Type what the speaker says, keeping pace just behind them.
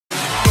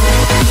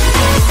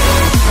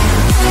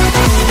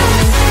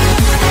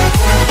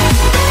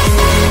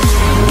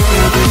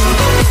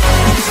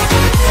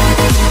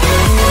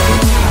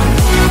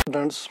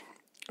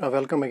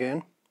Welcome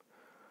again.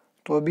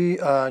 तो अभी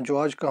जो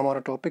आज का हमारा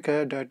टॉपिक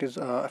है that is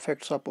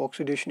effects of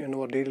oxidation in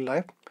our daily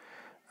life.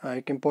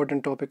 एक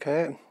इम्पॉर्टेंट टॉपिक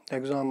है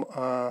एग्ज़ाम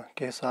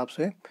के हिसाब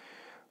से।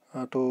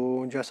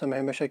 तो जैसा मैं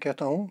हमेशा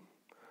कहता हूँ,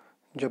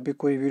 जब भी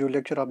कोई वीडियो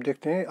लेक्चर आप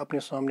देखते हैं अपने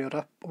सामने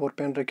रफ और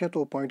पेन रखें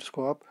तो पॉइंट्स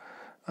को आप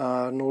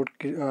नोट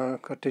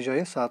करते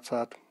जाइए, साथ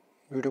साथ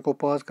वीडियो को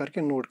पॉज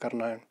करके नोट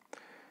करना है।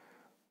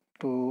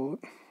 तो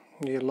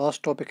ये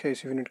लास्ट टॉपिक है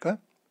इस यूनिट का,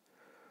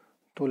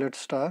 तो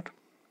लेट्स स्टार्ट।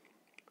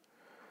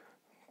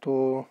 तो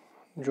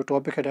जो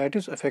टॉपिक है that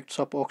is effects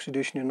of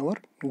oxidation in our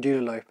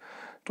daily life.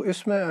 तो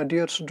इसमें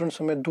डियर स्टूडेंट्स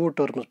हमें दो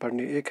टर्म्स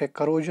पढ़नी, एक है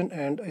करोजन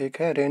एंड एक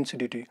है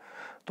रेंसिडिटी।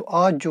 तो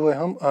आज जो है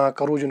हम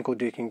करोजन को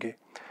देखेंगे।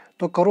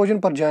 तो करोजन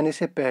पर जाने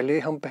से पहले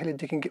हम पहले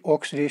देखेंगे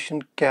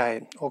ऑक्सीडेशन क्या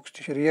है।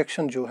 ऑक्सीडेशन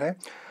रिएक्शन जो है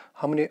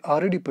हमने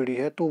ऑलरेडी पढ़ी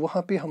है, तो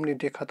वहाँ पे हमने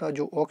देखा था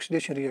जो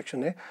ऑक्सीडेशन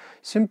रिएक्शन है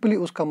सिंपली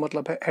उसका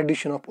मतलब है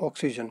एडिशन ऑफ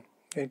ऑक्सीजन,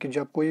 यानी कि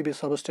जब कोई भी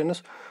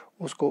सब्सटेंस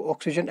उसको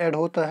ऑक्सीजन ऐड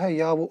होता है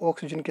या वो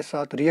ऑक्सीजन के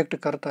साथ रिएक्ट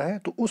करता है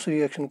तो उस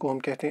रिएक्शन को हम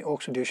कहते हैं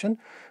ऑक्सीडेशन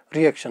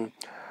रिएक्शन।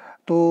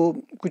 तो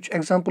कुछ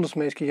एग्जांपल्स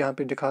मैं इसकी यहाँ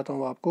पे दिखाता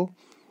हूँ आपको।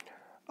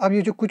 अब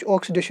ये जो कुछ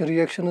ऑक्सीडेशन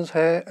रिएक्शंस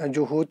है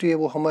जो होती है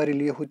वो हमारे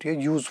लिए होती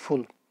है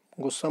यूज़फुल।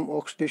 वो सम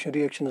oxidation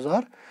reactions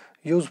are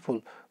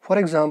useful. For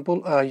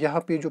example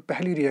यहाँ पे जो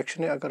पहली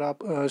रिएक्शन है, अगर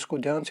आप इसको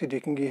ध्यान से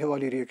देखेंगे, ये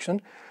वाली रिएक्शन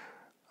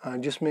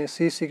जिसमें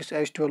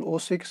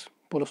C6H12O6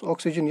 प्लस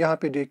ऑक्सीजन, यहाँ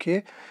पे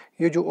देखिए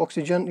ये जो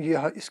ऑक्सीजन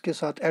ये इसके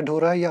साथ ऐड हो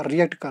रहा है या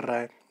रिएक्ट कर रहा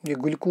है, ये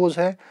ग्लूकोज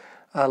है।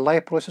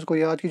 लाइफ प्रोसेस को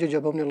याद कीजिए,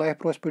 जब हमने लाइफ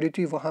प्रोसेस पढ़ी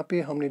थी वहाँ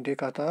पे हमने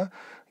देखा था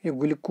ये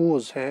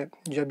ग्लूकोज है,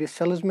 जब ये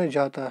सेल्स में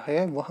जाता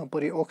है वहाँ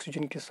पर ये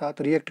ऑक्सीजन के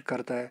साथ रिएक्ट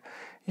करता है।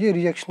 ये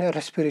रिएक्शन है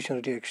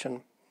रेस्पिरेशन रिएक्शन,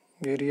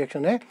 ये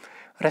रिएक्शन है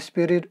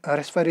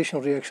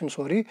रेस्पिरेशन रिएक्शन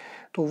सॉरी।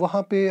 तो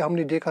वहाँ पे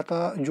हमने देखा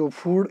था जो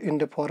food in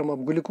the form of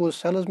glucose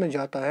sales में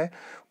जाता है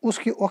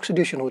उसकी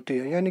ऑक्सीडेशन होती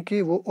है, यानी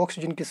कि वो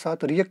ऑक्सीजन के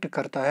साथ रिएक्ट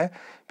करता है।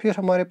 फिर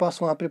हमारे पास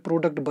वहाँ पे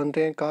प्रोडक्ट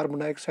बनते हैं कार्बन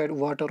डाइऑक्साइड,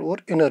 वाटर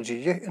और एनर्जी।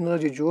 ये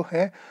एनर्जी जो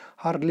है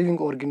हर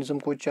लिविंग ऑर्गेनिज्म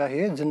को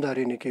चाहिए जिंदा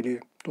रहने के लिए।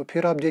 तो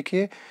फिर आप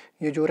देखिए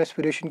ये जो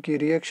रेस्पिरेशन की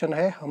रिएक्शन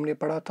है हमने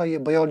पढ़ा था ये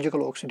बायोलॉजिकल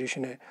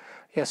ऑक्सीडेशन है,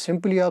 या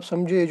सिंपली आप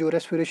समझिए ये जो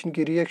रेस्पिरेशन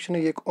की रिएक्शन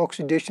है ये एक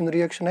ऑक्सीडेशन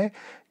रिएक्शन है।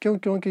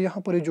 क्योंकि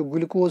यहाँ पर ये जो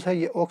ग्लूकोज है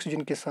ये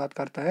ऑक्सीजन के साथ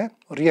करता है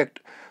रिएक्ट।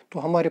 तो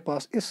हमारे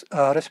पास इस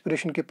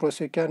रेस्पिरेशन के प्रोसेस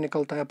से क्या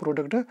निकलता है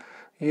प्रोडक्ट,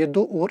 ये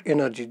दो और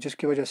एनर्जी,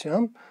 जिसकी वजह से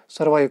हम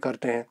सर्वाइव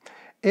करते हैं।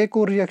 एक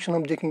और रिएक्शन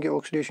हम देखेंगे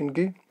ऑक्सीडेशन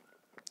की।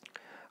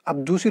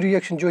 अब दूसरी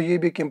रिएक्शन जो ये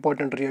भी एक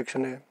इम्पॉर्टेंट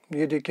रिएक्शन है,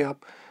 ये देखिए आप,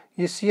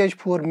 ये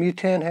CH4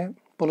 मीथेन है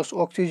plus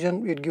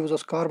oxygen, it gives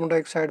us carbon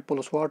dioxide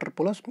plus water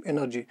plus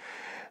energy.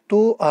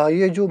 तो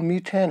ये जो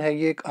मीथेन है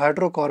ये एक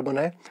हाइड्रोकार्बन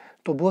है।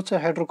 तो बहुत से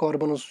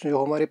हाइड्रोकार्बन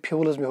जो हमारे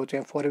फ्यूल्स में होते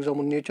हैं, फॉर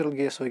एग्जांपल नेचुरल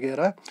गैस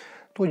वगैरह,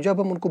 तो जब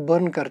हम उनको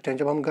बर्न करते हैं,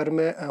 जब हम घर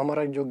में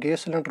हमारा जो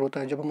गैस सिलेंडर होता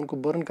है जब हम उनको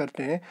बर्न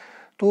करते हैं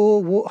तो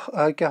वो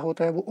क्या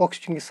होता है, वो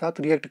ऑक्सीजन के साथ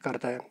रिएक्ट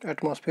करता है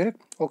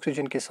एटमॉस्फेरिक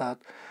ऑक्सीजन के साथ।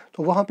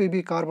 तो वहाँ पे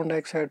भी carbon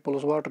dioxide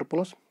plus water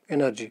plus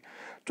energy.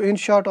 तो इन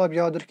शॉर्ट आप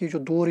याद रखिए जो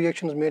दो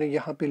रिएक्शंस मैंने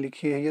यहाँ पे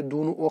लिखी है ये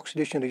दोनों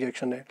ऑक्सीडेशन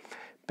रिएक्शन है।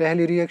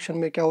 पहली रिएक्शन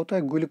में क्या होता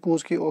है,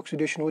 ग्लूकोज की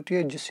ऑक्सीडेशन होती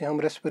है जिससे हम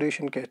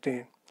रेस्पिरेशन कहते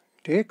हैं,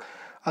 ठीक।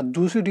 अब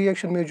दूसरी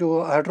रिएक्शन में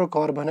जो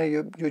हाइड्रोकार्बन है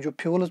ये जो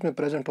फ्यूल्स में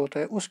प्रेजेंट होता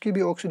है उसकी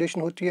भी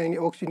ऑक्सीडेशन होती है, यानी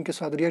ऑक्सीजन के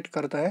साथ रिएक्ट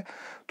करता है।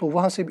 तो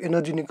वहाँ से भी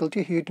एनर्जी निकलती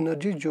है, हीट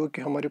एनर्जी, जो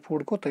कि हमारे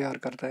फूड को तैयार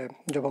करता है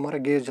जब हमारा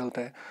गैस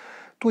जलता है।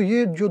 तो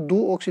ये जो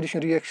दो ऑक्सीडेशन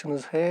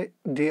रिएक्शंस है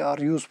दे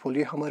आर यूजफुल,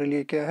 ये हमारे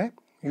लिए क्या है,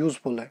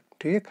 यूजफुल है,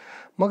 ठीक।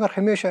 मगर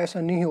हमेशा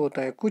ऐसा नहीं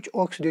होता है, कुछ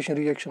ऑक्सीडेशन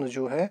रिएक्शंस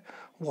जो है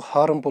वो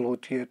हार्मफुल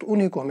होती है, तो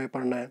उन्हीं को हमें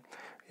पढ़ना है।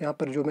 यहाँ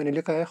पर जो मैंने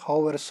लिखा है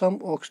however some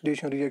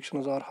oxidation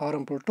reactions are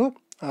harmful to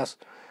us,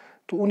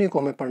 तो उन्हीं को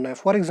हमें पढ़ना है।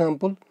 फॉर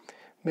एग्जांपल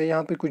मैं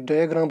यहाँ पे कुछ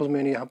डायग्राम्स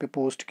मैंने यहाँ पे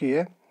पोस्ट किए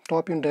है, तो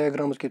आप इन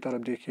डायग्राम्स की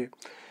तरफ देखिए।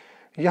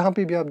 यहाँ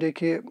पे भी आप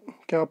देखिए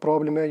क्या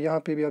प्रॉब्लम है, यहाँ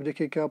पे भी आप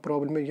देखिए क्या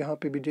प्रॉब्लम है, यहाँ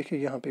पे भी देखिए,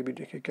 यहाँ पे भी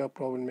देखिए क्या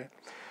प्रॉब्लम है।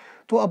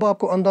 तो अब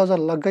आपको अंदाज़ा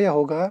लग गया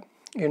होगा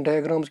इन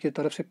डायग्राम्स की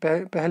तरफ से।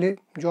 पहले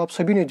जो आप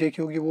सभी ने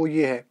देखी होगी वो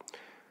ये है,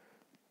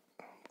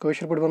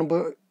 कशर पे वन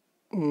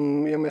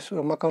बस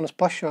मकानस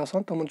पश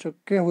तमन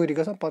कह वरी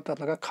ग पता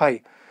लगा खाई।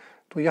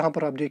 तो यहाँ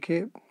पर आप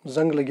देखिए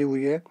जंग लगी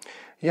हुई है,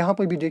 यहाँ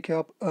पर भी देखिए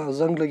आप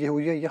जंग लगी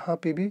हुई है, यहाँ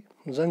पे भी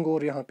जंग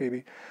और यहाँ पे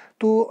भी।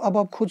 तो अब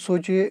आप खुद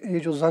सोचिए ये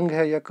जो जंग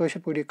है या कशर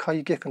पे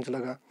खाई कह कंच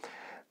लगा।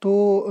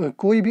 तो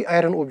कोई भी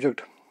आयरन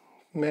ऑब्जेक्ट,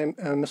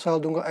 मैं मिसाल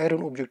दूंगा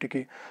आयरन ऑब्जेक्ट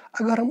की,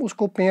 अगर हम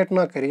उसको पेंट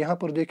ना करें, यहाँ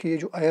पर देखिए ये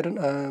जो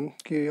आयरन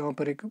की यहाँ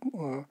पर एक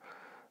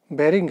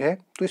बैरिंग है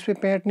तो इस पर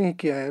पेंट नहीं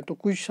किया है तो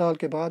कुछ साल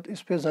के बाद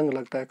इस पर जंग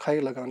लगता है, खाई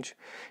लगान।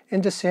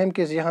 इन द सेम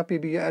केस यहाँ पे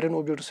भी आयरन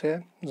ऑब्जेक्ट्स है,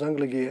 जंग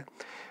लगी है।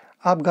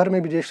 आप घर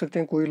में भी देख सकते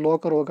हैं, कोई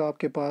लॉकर होगा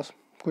आपके पास,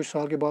 कुछ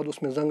साल के बाद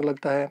उसमें जंग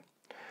लगता है,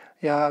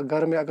 या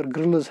घर में अगर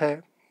ग्रिल्स है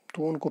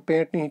तो उनको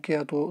पेंट नहीं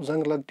किया तो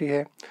जंग लगती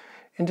है।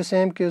 इन द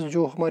सेम केस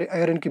जो हमारे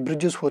आयरन की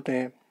ब्रिजेस होते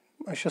हैं,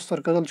 शस्तर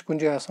कदल कुछ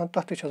जाए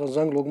तथ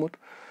जंग लोगमुत,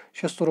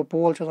 शस्तर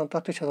पोल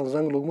तथ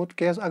जंग लोगमुत,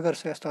 क्या अगर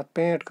से तथ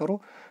पेंट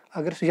करो,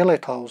 अगर से यल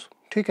थोस,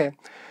 ठीक है।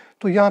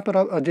 तो यहाँ पर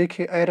आप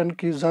देखिए आयरन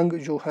की जंग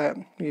जो है,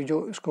 ये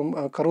जो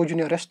इसको करोजन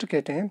या रस्ट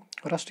कहते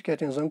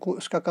हैं जंग को,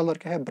 इसका कलर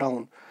क्या है,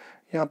 ब्राउन।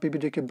 यहाँ पे भी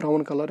देखिए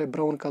ब्राउन कलर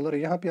है,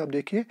 यहाँ पे आप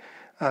देखिए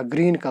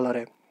ग्रीन कलर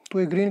है। तो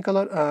ये ग्रीन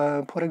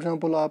कलर फॉर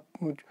एग्जांपल आप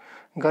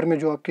घर में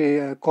जो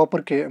आपके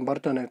कॉपर के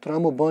बर्तन है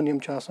त्रामो बन यम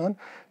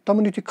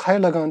तमन युत खाई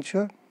लगान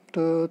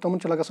तो तमन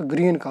लगा सा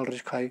ग्रीन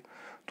कलर खाई।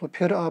 तो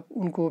फिर आप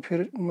उनको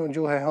फिर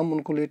जो है हम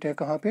उनको लेते हैं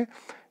कहाँ पे,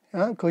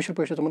 कशर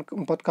पे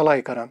तमन पत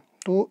कलाई करान।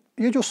 तो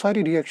ये जो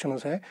सारी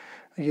रिएक्शंस है,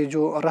 ये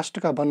जो रस्ट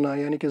का बनना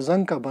यानी कि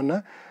जंग का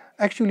बनना,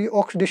 एक्चुअली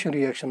ऑक्सीडेशन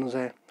रिएक्शंस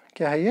है।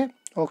 क्या है ये,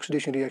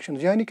 ऑक्सीडेशन रिएक्शन।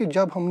 यानी कि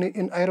जब हमने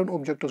इन आयरन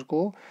ऑब्जेक्ट्स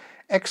को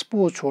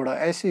एक्सपोज छोड़ा,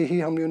 ऐसे ही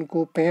हमने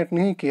उनको पेंट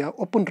नहीं किया,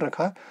 ओपन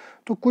रखा,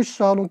 तो कुछ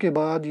सालों के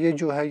बाद ये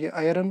जो है ये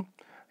आयरन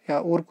या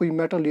और कोई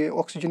मेटल ये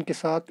ऑक्सीजन के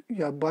साथ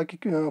या बाकी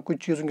कुछ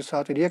चीज़ों के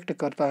साथ रिएक्ट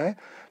करता है,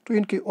 तो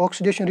इनकी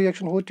ऑक्सीडेशन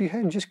रिएक्शन होती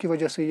है, जिसकी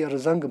वजह से यह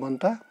जंग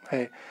बनता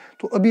है।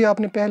 तो अभी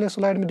आपने पहले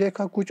स्लाइड में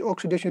देखा कुछ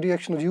ऑक्सीडेशन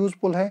रिएक्शन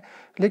यूजफुल है,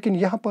 लेकिन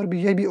यहाँ पर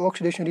भी यह भी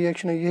ऑक्सीडेशन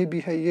रिएक्शन है, ये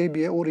भी है, ये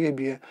भी है और ये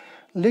भी है,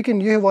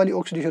 लेकिन यह वाली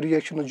ऑक्सीडेशन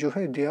रिएक्शन जो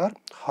है दे आर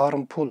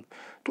हार्मफुल।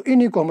 तो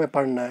इन्हीं को हमें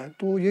पढ़ना है।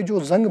 तो ये जो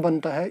जंग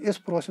बनता है इस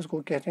प्रोसेस को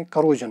कहते हैं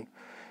करोजन।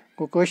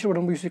 गो कशर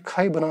पे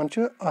खाई बनान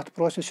अत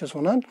प्रोसेस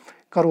वन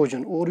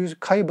करोजन, और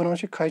खाई बनान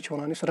खाई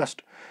वन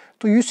रस्ट।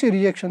 तो ये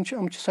रिएक्शन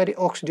हम सारे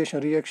ऑक्सीडेशन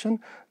रिएक्शन,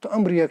 तो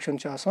हम रिएक्शन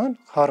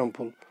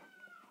हार्मफुल।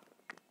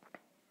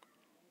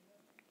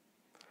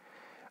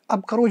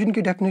 अब करोजन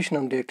की डेफिनेशन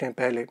हम देखते हैं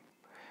पहले।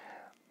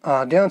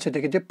 ध्यान से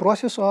देखिए, the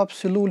process of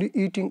slowly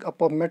eating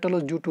up of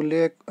metals due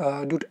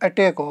to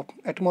attack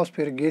of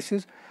atmospheric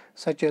gases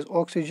such as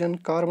oxygen,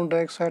 carbon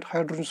dioxide,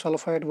 hydrogen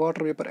sulfide,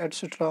 water vapor,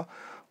 etc.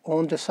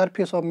 on the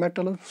surface of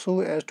metal so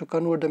as to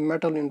convert the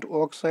metal into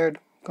oxide,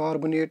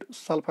 carbonate,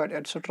 sulfide,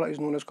 etc. is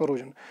known as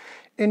corrosion.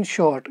 In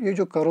short, ये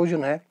जो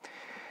corrosion है,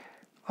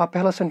 आप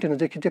पहला sentence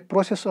देखिए,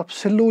 process of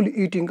slowly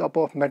eating up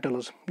of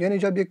metals, यानी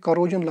जब ये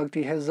corrosion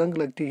लगती है, जंग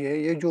लगती है,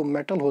 ये जो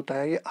मेटल होता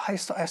है ये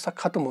आहिस्ता आहिस्ता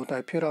ख़त्म होता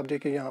है। फिर आप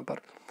देखिए यहाँ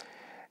पर,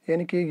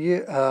 यानी कि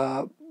ये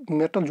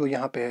मेटल जो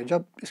यहाँ पे है,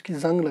 जब इसकी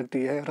जंग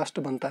लगती है, रस्ट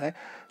बनता है,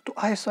 तो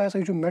आहिस्ता आहिस्ता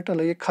जो मेटल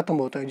है ये ख़त्म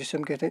होता है, जिसे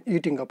हम कहते हैं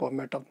ईटिंग अप ऑफ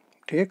मेटल।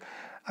 ठीक,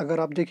 अगर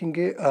आप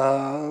देखेंगे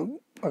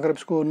अगर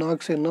इसको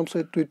नाक से नम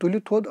से तुल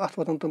थोद अथ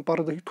वतन तुम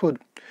पर्द थोद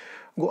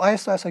गो,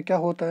 आहिस्ता आहिस्ता क्या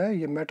होता है,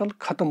 ये मेटल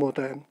ख़त्म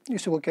होता है,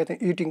 इसे वो कहते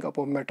हैं ईटिंग अप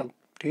ऑफ मेटल।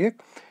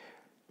 ठीक,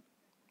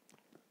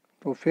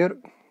 तो फिर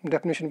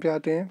डेफिनेशन पे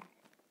आते हैं।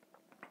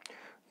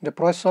 The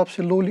process of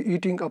slowly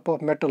eating up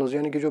of metals,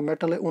 यानी कि जो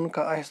मेटल है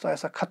उनका आहिस्ता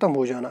आहिस्ता ख़त्म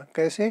हो जाना।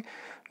 कैसे,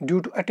 due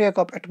to attack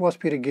of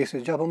atmospheric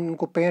gases, जब हम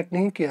उनको पेंट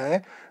नहीं किया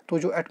है तो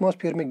जो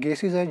एटमॉस्फेयर में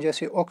गैसेस है,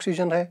 जैसे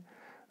ऑक्सीजन है,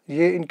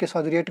 ये इनके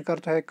साथ रिएक्ट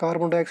करता है,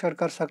 कार्बन डाइऑक्साइड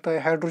कर सकता है,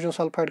 हाइड्रोजन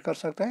सल्फाइड कर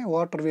सकता है,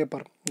 वाटर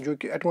वेपर जो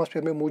कि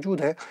एटमॉस्फेयर में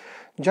मौजूद है,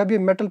 जब ये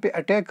मेटल पे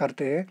अटैक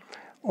करते हैं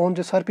on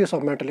the surface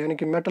of metal, यानी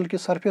कि मेटल की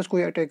सरफेस को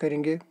अटैक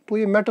करेंगे, तो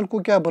ये मेटल को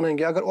क्या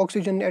बनाएंगे, अगर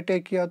ऑक्सीजन ने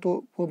अटैक किया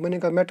तो वो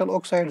बनेगा मेटल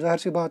ऑक्साइड, जाहिर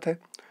सी बात है,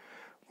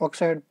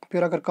 ऑक्साइड।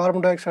 फिर अगर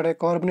कार्बन डाइऑक्साइड है,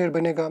 कार्बोनेट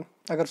बनेगा,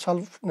 अगर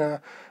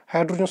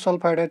हाइड्रोजन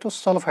सल्फाइड है तो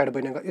सल्फाइड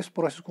बनेगा। इस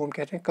प्रोसेस को हम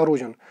कहते हैं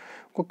करोजन।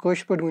 को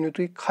कश पे वन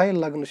तुम खाई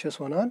लगन से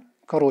वन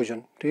करोजन।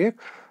 ठीक,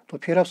 तो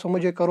फिर आप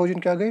समझिए करोजन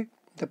क्या गई,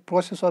 the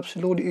process of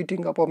slowly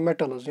eating up of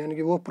metals, यानी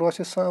कि वो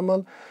प्रोसेस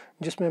अमल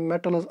जिसमें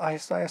मेटल्स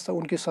आहिस्ता आहिस्ता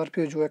उनकी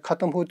सरफेस जो है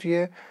ख़त्म होती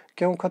है।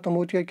 क्यों ख़त्म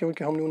होती है,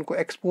 क्योंकि हमने उनको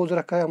एक्सपोज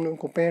रखा है, हमने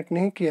उनको पेंट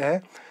नहीं किया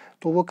है।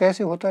 तो वो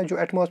कैसे होता है, जो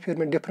एटमॉस्फेयर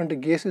में डिफरेंट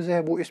गैसेस है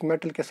वो इस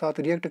मेटल के साथ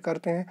रिएक्ट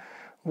करते हैं।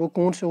 वो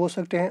कौन से हो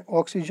सकते हैं,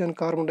 oxygen,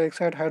 carbon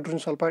dioxide, hydrogen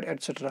sulphide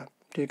etcetera.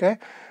 ठीक है,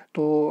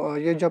 तो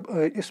ये जब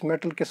इस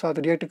मेटल के साथ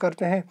रिएक्ट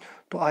करते हैं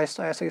तो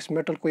आहिस्ता आहिस्ता इस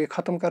मेटल को ये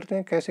ख़त्म करते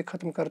हैं। कैसे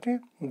ख़त्म करते हैं,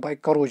 बाय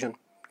करोजन।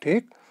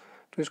 ठीक,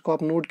 तो इसको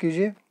आप नोट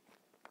कीजिए।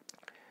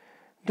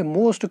 The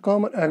most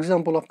common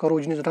example of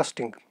corrosion is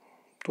rusting.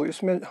 तो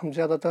इसमें हम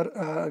ज़्यादातर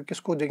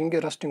किसको देखेंगे,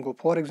 रस्टिंग को।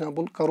 For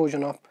example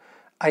corrosion of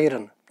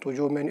iron, तो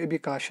जो मैंने अभी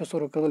कहा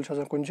शस्तरो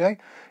कदल कुन जाए,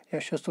 या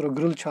शस्तरो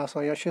ग्रिल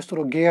या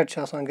शस्तरो गेट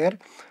घर,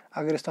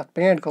 अगर इस तथ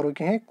पेंट करो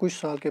कहें कुछ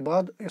साल के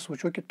बाद इस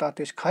वो कि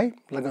तथ खाई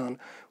लगान,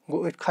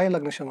 गो खाई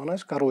लगने से वन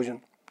करोजन।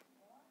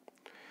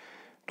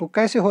 तो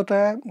कैसे होता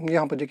है,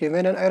 यहाँ पर देखिए,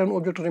 when an iron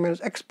object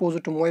remains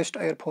exposed to moist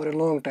air for a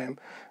long time,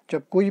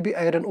 जब कोई भी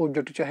आयरन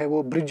ऑब्जेक्ट, चाहे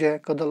वो ब्रिज है,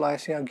 कदल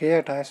या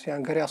गेट या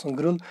घर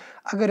ग्रिल,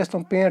 अगर इस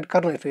हम पेंट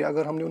करने थे,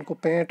 अगर हमने उनको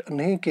पेंट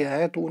नहीं किया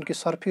है तो उनकी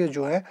सरफेस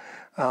जो है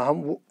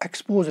हम वो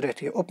एक्सपोज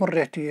रहती है, ओपन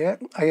रहती है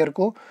आयर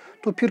को।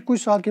 तो फिर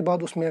कुछ साल के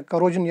बाद उसमें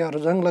करोजन या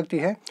जंग लगती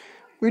है।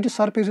 It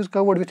surface is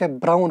covered with A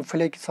brown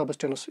flaky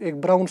substance, एक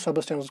ब्राउन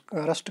सब्सटेंस,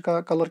 रस्ट का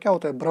कलर क्या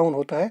होता है, ब्राउन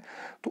होता है।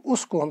 तो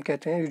उसको हम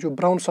कहते हैं, ये जो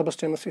ब्राउन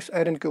सब्सटेंस इस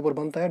आयरन के ऊपर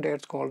बनता है,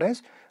 dates called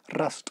as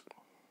rust.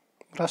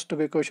 Rust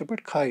गई कशर पे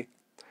खाई।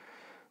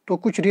 तो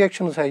कुछ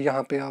रिएक्शंस है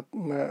यहाँ पे आप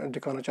मैं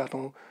दिखाना चाहता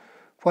हूँ।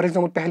 फॉर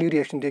एग्जांपल पहली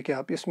रिएक्शन देखिए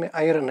आप, इसमें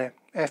आयरन है,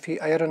 Fe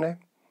आयरन है।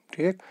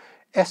 ठीक,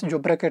 S जो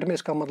ब्रैकेट में,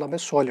 इसका मतलब है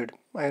सॉलिड,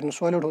 आयरन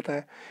सॉलिड होता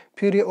है।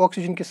 फिर ये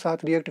ऑक्सीजन के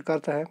साथ रिएक्ट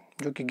करता है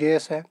जो कि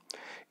गैस है।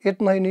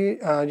 इतना ही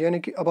नहीं, यानी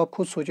कि अब आप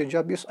खुद सोचिए,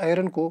 जब इस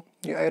आयरन को,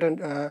 ये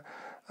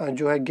आयरन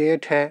जो है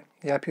गेट है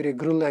या फिर ये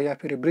ग्रिल है या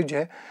फिर ये ब्रिज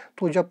है,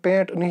 तो जब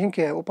पेंट नहीं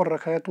किया है, ऊपर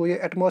रखा है, तो ये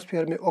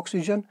एटमॉस्फेयर में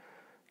ऑक्सीजन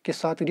के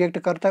साथ रिएक्ट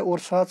करता है और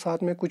साथ साथ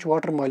में कुछ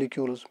वाटर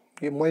मॉलिक्यूल्स,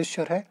 ये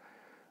मॉइस्चर है,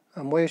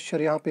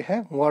 मॉइस्चर यहाँ पे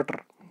है वाटर,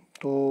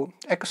 तो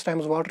एक्स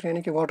टाइम्स वाटर,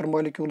 यानी कि वाटर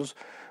मॉलिक्यूल्स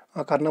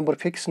का नंबर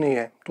फिक्स नहीं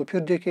है। तो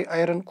फिर देखिए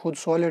आयरन खुद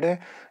सॉलिड है,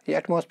 ये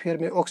एटमॉस्फेयर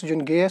में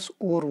ऑक्सीजन गैस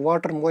और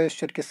वाटर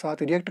मॉइस्चर के साथ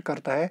रिएक्ट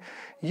करता है,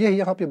 ये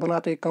यहाँ पे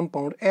बनाता है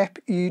कंपाउंड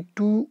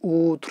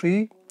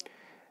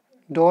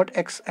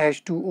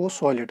Fe2O3.XH2O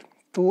सॉलिड।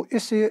 तो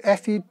इससे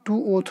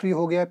Fe2O3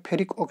 हो गया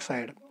फेरिक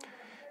ऑक्साइड,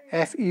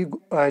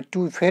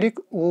 Fe2 फेरिक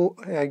ओ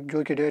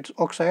जो कि डेट्स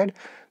ऑक्साइड,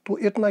 तो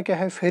इतना क्या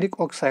है फेरिक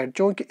ऑक्साइड,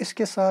 क्योंकि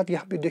इसके साथ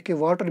यहाँ पे देखिए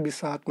वाटर भी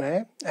साथ में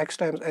है, X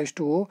times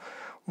H2O,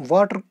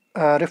 water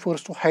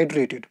refers to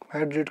hydrated,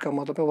 hydrate का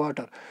मतलब है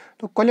वाटर,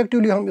 तो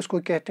कलेक्टिवली हम इसको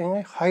कहते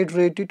हैं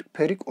hydrated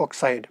ferric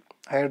oxide,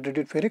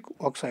 hydrated ferric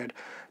oxide.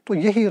 तो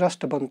यही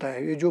रस्ट बनता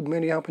है, ये जो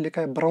मैंने यहाँ पे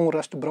लिखा है ब्राउन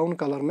रस्ट, ब्राउन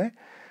कलर में,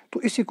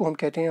 तो इसी को हम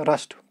कहते हैं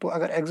रस्ट। तो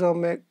अगर एग्जाम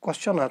में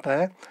क्वेश्चन आता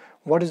है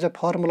what is the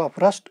formula of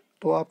rust,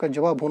 तो आपका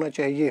जवाब होना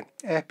चाहिए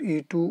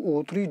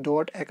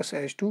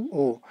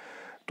Fe2O3.XH2O।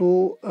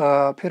 तो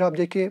फिर आप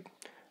देखिए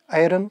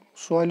आयरन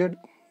सॉलिड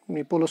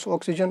प्लस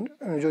ऑक्सीजन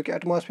जो कि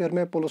एटमॉस्फेयर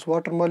में प्लस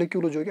वाटर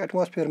मॉलिक्यूल जो कि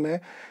एटमॉस्फेयर में,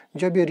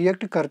 जब ये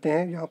रिएक्ट करते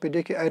हैं, यहाँ पे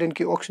देखिए आयरन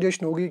की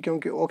ऑक्सीडेशन होगी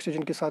क्योंकि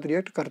ऑक्सीजन के साथ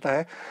रिएक्ट करता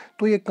है,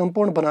 तो ये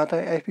कंपाउंड बनाता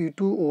है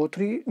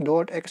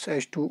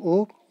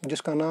Fe2O3.XH2O,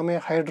 जिसका नाम है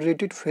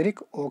हाइड्रेटेड फेरिक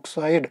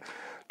ऑक्साइड।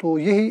 तो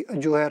यही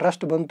जो है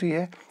रस्ट बनती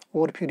है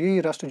और फिर यही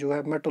रस्ट जो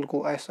है मेटल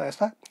को ऐसा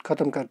ऐसा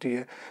ख़त्म करती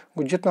है,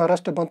 जितना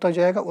रस्ट बनता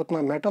जाएगा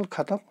उतना मेटल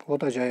ख़त्म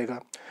होता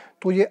जाएगा।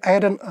 तो ये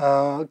आयरन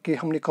की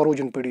हमने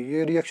करोजन पढ़ी,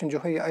 ये रिएक्शन जो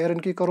है ये आयरन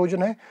की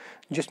करोजन है,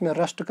 जिसमें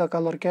रस्ट का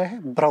कलर क्या है,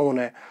 ब्राउन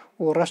है,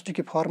 और रस्ट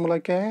की फार्मूला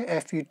क्या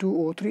है,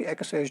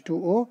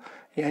 Fe2O3XH2O,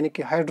 यानी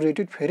कि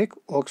hydrated ferric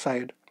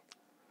oxide.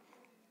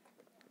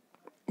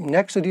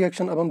 Next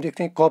reaction अब हम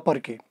देखते हैं कॉपर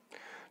की।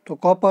 तो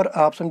कॉपर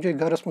आप समझिए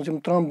घरस में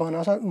त्रम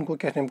बना सा, उनको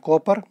कहते हैं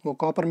कॉपर, वो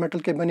कॉपर मेटल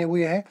के बने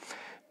हुए हैं।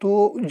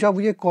 तो जब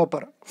ये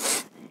कॉपर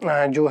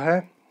जो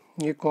है,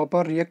 ये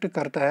कॉपर रिएक्ट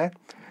करता है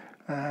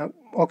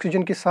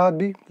ऑक्सीजन के साथ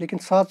भी, लेकिन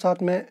साथ साथ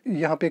में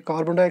यहाँ पे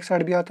कार्बन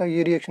डाइऑक्साइड भी आता है,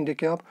 ये रिएक्शन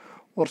देखिए आप,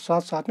 और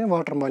साथ साथ में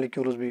वाटर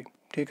मॉलिक्यूल्स भी,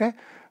 ठीक है।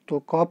 तो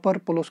copper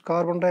plus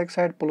carbon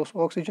dioxide plus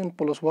oxygen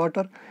plus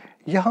water,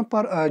 यहाँ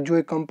पर जो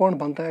एक कंपाउंड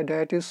बनता है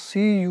date is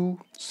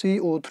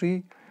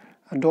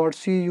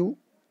CuCO3.Cu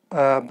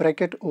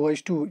bracket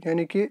OH2,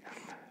 यानी कि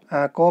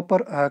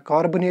कॉपर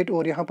कार्बोनेट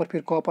और यहाँ पर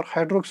फिर कॉपर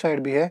हाइड्रोक्साइड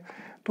भी है।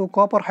 तो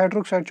कॉपर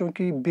हाइड्रोक्साइड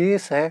चूँकि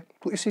बेस है,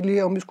 तो इसीलिए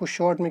हम इसको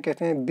शॉर्ट में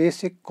कहते हैं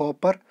बेसिक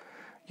कॉपर।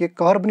 ये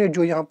कार्बोनेट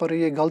जो यहाँ पर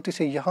ये गलती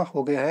से यहाँ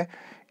हो गया है,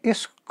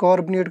 इस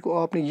कार्बोनेट को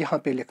आपने यहाँ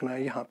पे लिखना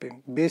है, यहाँ पे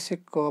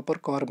बेसिक कॉपर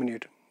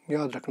कार्बोनेट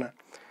याद रखना है।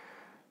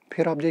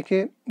 फिर आप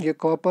देखिए ये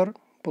copper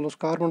plus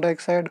carbon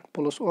dioxide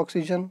plus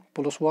oxygen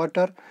plus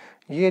water,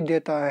 ये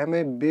देता है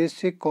हमें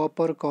बेसिक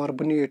कॉपर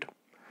कार्बोनेट।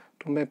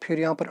 तो मैं फिर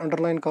यहाँ पर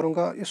अंडरलाइन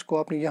करूँगा, इसको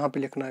आपने यहाँ पे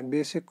लिखना है,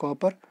 बेसिक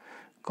कॉपर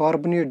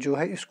कार्बोनेट जो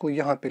है इसको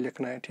यहाँ पे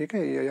लिखना है, ठीक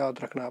है, ये याद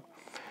रखना आप।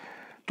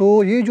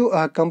 तो ये जो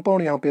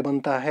कंपाउंड यहाँ पे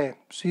बनता है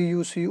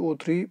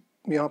CuCO3,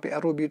 यहाँ पे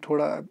एरो भी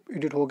थोड़ा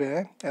एडिट हो गया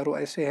है, एरो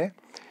ऐसे है,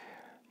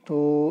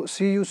 तो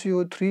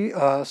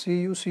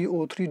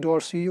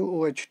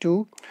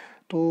CuCO3.CuOH2,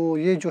 तो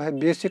ये जो है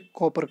बेसिक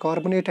कॉपर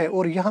कार्बोनेट है।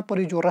 और यहाँ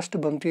पर जो रस्ट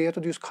बनती है,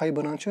 तो जिस खाई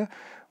बनान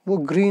वो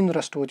ग्रीन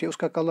रस्ट होती है,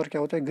 उसका कलर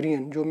क्या होता है,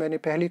 ग्रीन। जो मैंने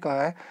पहले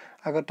कहा है,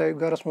 अगर तय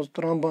घरस मज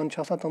त्रम बन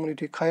तमन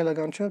यु खाई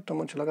लगान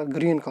तमन लगा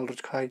ग्रीन कलर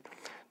खाई,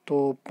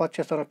 तो पत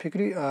तरह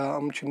फिक्री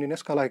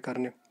नीनस कलाई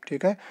करने,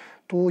 ठीक है।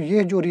 तो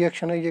ये जो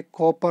रिएक्शन है ये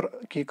कॉपर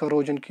की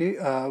करोजन की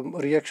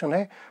रिएक्शन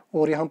है,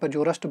 और यहाँ पर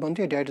जो रस्ट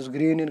बनती है that is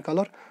green in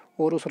colour,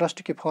 और उस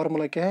रस्ट की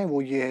फार्मूला क्या है,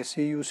 वो ये है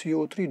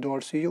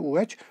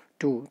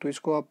CuCO3.CuOH2। तो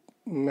इसको आप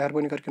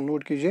मेहरबानी करके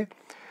नोट कीजिए।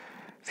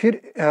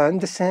 फिर इन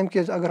द सेम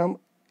केस अगर हम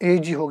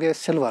Ag हो गया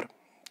सिल्वर,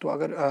 तो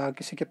अगर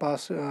किसी के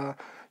पास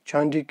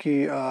चांदी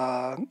की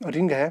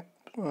रिंग है,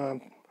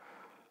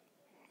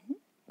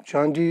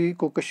 चांदी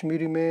को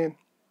कश्मीरी में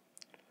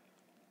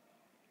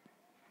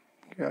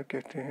क्या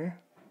कहते हैं,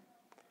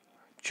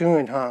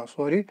 चैन, हाँ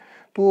सॉरी,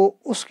 तो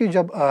उसकी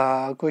जब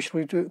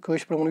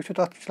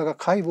लगा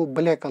खाई, वो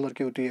ब्लैक कलर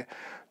की होती है।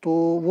 तो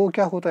वो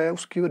क्या होता है,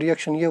 उसकी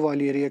रिएक्शन ये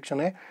वाली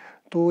रिएक्शन है।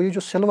 तो ये जो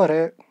सिल्वर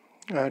है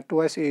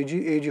ट्वाइस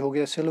Ag हो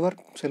गया सिल्वर,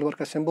 सिल्वर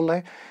का सिंबल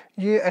है,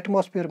 ये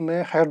एटमॉस्फेयर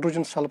में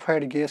हाइड्रोजन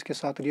सल्फाइड गैस के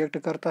साथ रिएक्ट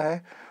करता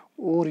है,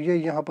 और ये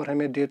यहाँ पर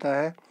हमें देता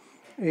है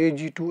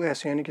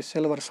Ag2S, यानी कि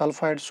सिल्वर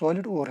सल्फाइड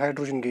सॉलिड और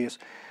हाइड्रोजन गैस।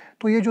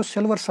 तो ये जो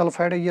सिल्वर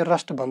सल्फाइड है ये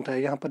रस्ट बनता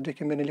है, यहाँ पर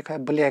देखिए मैंने लिखा है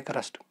ब्लैक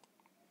रस्ट,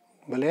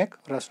 ब्लैक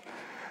रस्ट।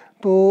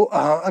 तो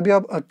अभी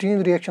अब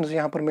 3 रिएक्शंस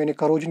यहाँ पर मैंने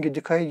करोजन की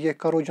दिखाई, ये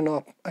करोजन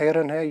ऑफ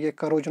आयरन है, ये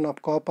करोजन ऑफ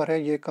कॉपर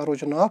है, ये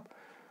करोजन ऑफ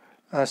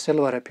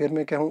सिल्वर है। फिर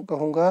मैं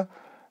कहूँगा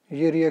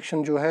ये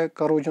रिएक्शन जो है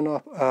करोजन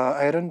ऑफ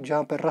आयरन,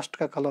 जहाँ पर रस्ट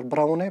का कलर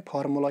ब्राउन है,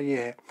 फार्मूला ये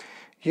है।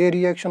 ये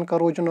रिएक्शन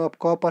करोजन ऑफ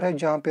कॉपर है,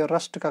 जहाँ पे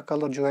रस्ट का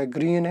कलर जो है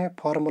ग्रीन है,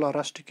 फार्मूला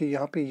रस्ट की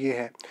यहाँ पे ये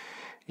है।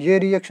 ये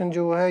रिएक्शन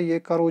जो है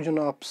ये करोजन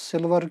ऑफ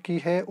सिल्वर की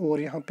है,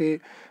 और यहाँ पे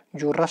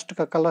जो रस्ट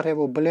का कलर है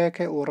वो ब्लैक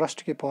है और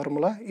रस्ट की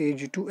फार्मूला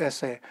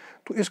Ag2S है।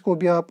 तो इसको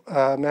भी आप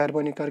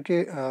मेहरबानी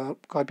करके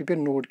कॉपी पे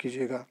नोट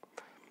कीजिएगा।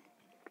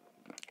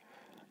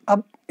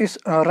 अब इस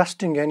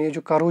रस्टिंग यानी ये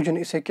जो करोजन,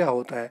 इससे क्या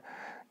होता है?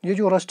 ये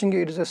जो रस्टिंग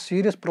है, it is a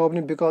serious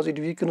problem because it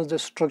weakens the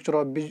structure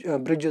of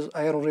bridges,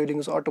 iron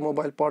railings,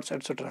 automobile parts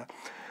etcetera.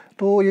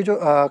 तो ये जो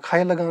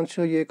खाई लगान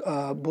से ये एक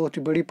बहुत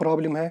ही बड़ी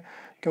प्रॉब्लम है,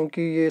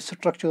 क्योंकि ये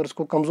स्ट्रक्चर्स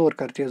को कमज़ोर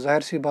करती है।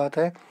 जाहिर सी बात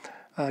है,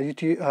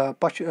 ये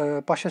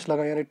पशस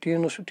लगा यानी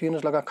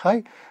टीनस लगा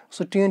खाई,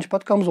 सो टीन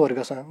पत कमज़ोर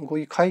गसान। गो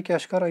ये खाई क्या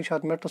कर, ये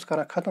मेटल्स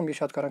कर ख़त्म,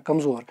 ये कर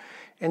कमज़ोर।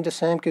 इन द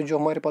सेम के जो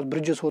हमारे पास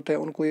ब्रिजेस होते हैं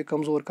उनको ये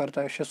कमज़ोर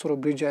करता है। शसरो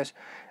ब्रिज है,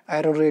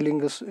 आयरन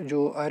रेलिंग्स,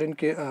 जो आयरन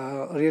के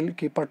रेल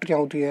की पटरियाँ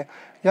होती है,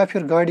 या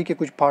फिर गाड़ी के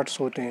कुछ पार्ट्स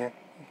होते हैं,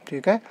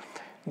 ठीक है।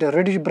 The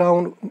reddish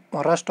brown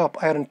rust of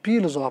iron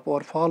peels off or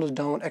falls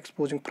down,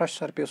 exposing fresh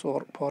surface or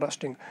for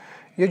rusting।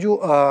 ये जो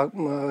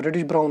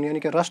रेडिश ब्राउन यानी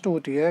कि रस्ट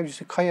होती है,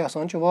 जिसे खाई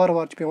आसान वार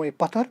वार पे ये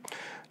पत्थर,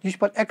 यह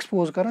पर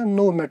एक्सपोज करा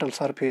नो मेटल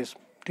सरफेस,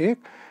 ठीक।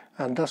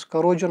 Thus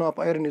corrosion of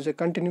iron is a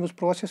continuous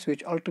process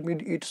which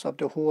ultimately eats up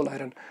the whole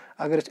iron।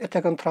 अगर इस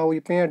इथे कन थ्राओ ये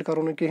पेंट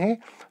करो न कहीं,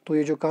 तो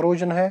ये जो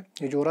करोजन है,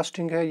 ये जो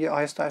रस्टिंग है, ये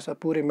आहिस्ता आहिस्ता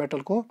पूरे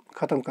मेटल को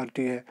ख़त्म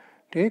करती है,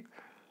 ठीक।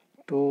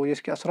 तो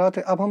इसके असरात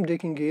है। अब हम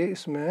देखेंगे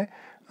इसमें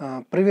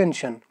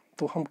प्रिवेंशन,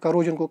 तो हम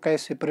करोजन को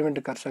कैसे प्रिवेंट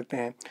कर सकते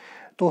हैं।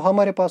 तो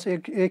हमारे पास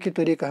एक ही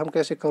तरीका, हम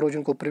कैसे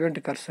करोजन को प्रिवेंट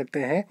कर सकते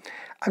हैं।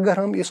 अगर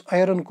हम इस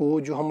आयरन को,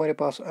 जो हमारे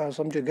पास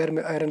समझे घर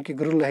में आयरन की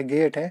ग्रिल है,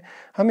 गेट है,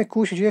 हमें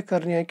कोशिश ये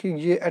करनी है कि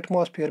ये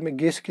एटमॉस्फेयर में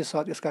गैस के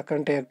साथ इसका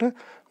कंटेक्ट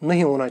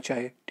नहीं होना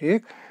चाहिए,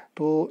 ठीक।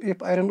 तो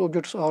if iron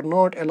objects are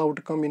not allowed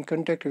to come in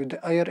contact with the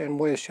air and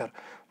moisture,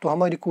 तो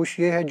हमारी कोशिश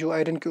ये है जो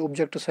आयरन के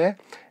ऑब्जेक्ट्स है,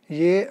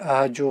 ये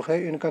जो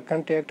है इनका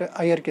कंटेक्ट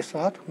एयर के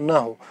साथ ना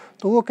हो।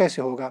 तो वो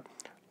कैसे होगा?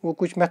 वो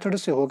कुछ मेथड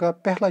से होगा।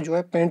 पहला जो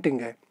है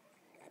पेंटिंग है।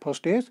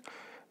 First is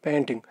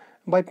painting.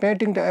 By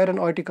painting the iron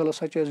articles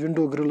such as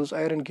window grills,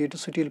 iron gate,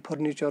 steel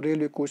furniture,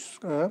 railway coach,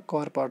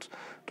 car parts.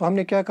 तो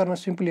हमने क्या करना,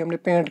 सिंपली हमने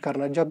पेंट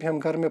करना। जब भी हम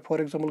घर में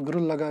फॉर एग्जांपल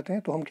ग्रिल लगाते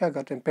हैं तो हम क्या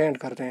करते हैं, पेंट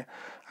करते हैं।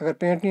 अगर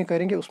पेंट नहीं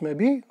करेंगे उसमें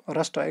भी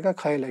रस्ट आएगा,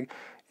 खाई लगेगी।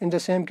 इन द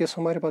सेम केस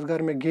हमारे पास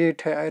घर में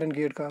गेट है आयरन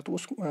गेट का, तो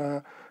उस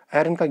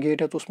आयरन का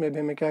गेट है, तो उसमें भी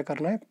हमें क्या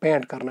करना है,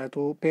 पेंट करना है।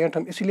 तो पेंट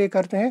हम इसीलिए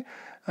करते हैं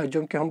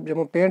जब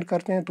हम पेंट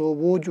करते हैं, तो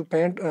वो जो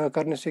पेंट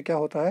करने से क्या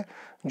होता है,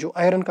 जो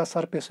आयरन का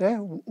सरफेस है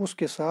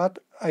उसके साथ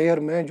एयर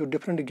में जो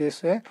डिफरेंट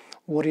गैस है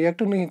वो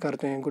रिएक्ट नहीं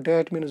करते हैं।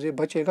 डैट मीन्स ये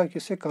बचेगा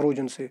किससे,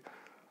 करोजन से।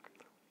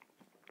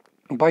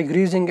 Bye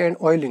greasing and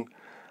oiling.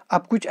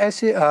 अब कुछ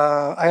ऐसे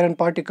आयरन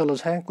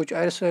पार्टिकल्स हैं, कुछ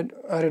ऐसे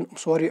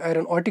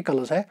आयरन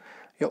आर्टिकल्स हैं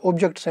या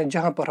ऑब्जेक्ट्स हैं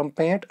जहाँ पर हम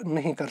पेंट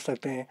नहीं कर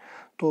सकते हैं।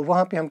 तो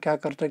वहाँ पे हम क्या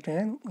कर सकते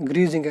हैं,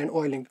 ग्रीजिंग एंड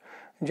ऑयलिंग।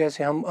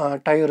 जैसे हम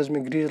टायर्स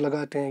में ग्रीज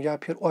लगाते हैं, या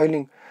फिर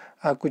ऑयलिंग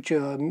कुछ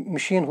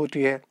मशीन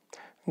होती है,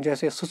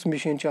 जैसे सुच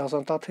मशीन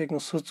तथ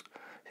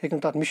हेकन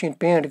तथ मशीन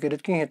पेंट कर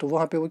कहें, तो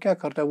वहाँ पे वो क्या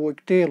करता है, वो एक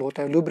तेल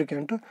होता है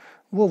लुब्रिकेंट,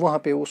 वो वहाँ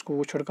पे उसको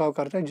वो छिड़काव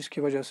करता है,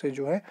 जिसकी वजह से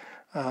जो है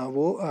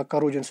वो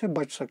करोजन से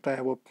बच सकता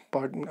है वो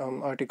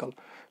आर्टिकल।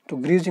 तो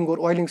ग्रीजिंग और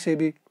ऑयलिंग से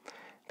भी।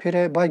 फिर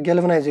है बाय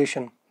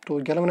गैल्वनाइजेशन। तो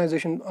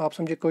गैल्वनाइजेशन आप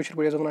समझे कशर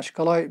पे वन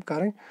कलाई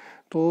करें,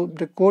 तो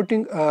the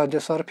coating the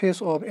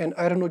surface of an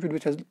iron object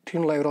which has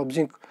thin layer of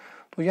zinc.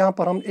 तो यहाँ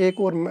पर हम एक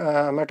और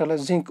मेटल है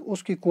जिंक,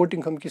 उसकी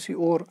कोटिंग हम किसी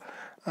और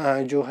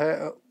जो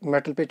है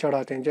मेटल पे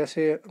चढ़ाते हैं।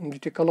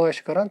 जैसे कलॉश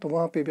करा, तो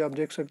वहाँ पे भी आप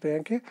देख सकते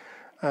हैं कि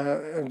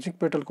जिंक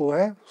मेटल को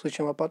है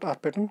सो पत अत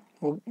पे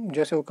वो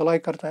जैसे वो कलाई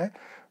करता है,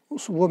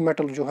 वो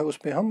मेटल जो है उस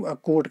पर हम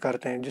कोट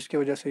करते हैं, जिसकी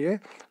वजह से ये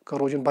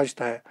करोजन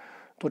बचता है।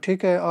 तो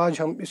ठीक है, आज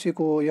हम इसी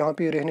को यहाँ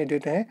पे रहने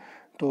देते हैं।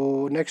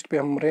 तो नेक्स्ट पे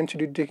हम रेंज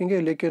शीट देखेंगे,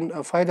 लेकिन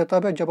फ़ायदा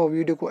तब है जब आप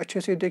वीडियो को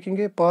अच्छे से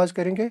देखेंगे, पॉज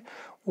करेंगे,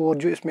 और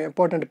जो इसमें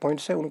इंपॉर्टेंट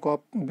पॉइंट्स हैं उनको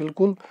आप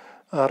बिल्कुल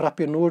रफ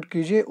पे नोट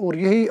कीजिए, और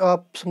यही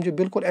आप समझे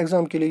बिल्कुल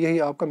एग्ज़ाम के लिए यही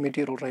आपका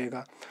मटेरियल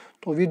रहेगा।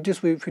 तो with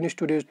this we finish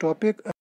today's topic.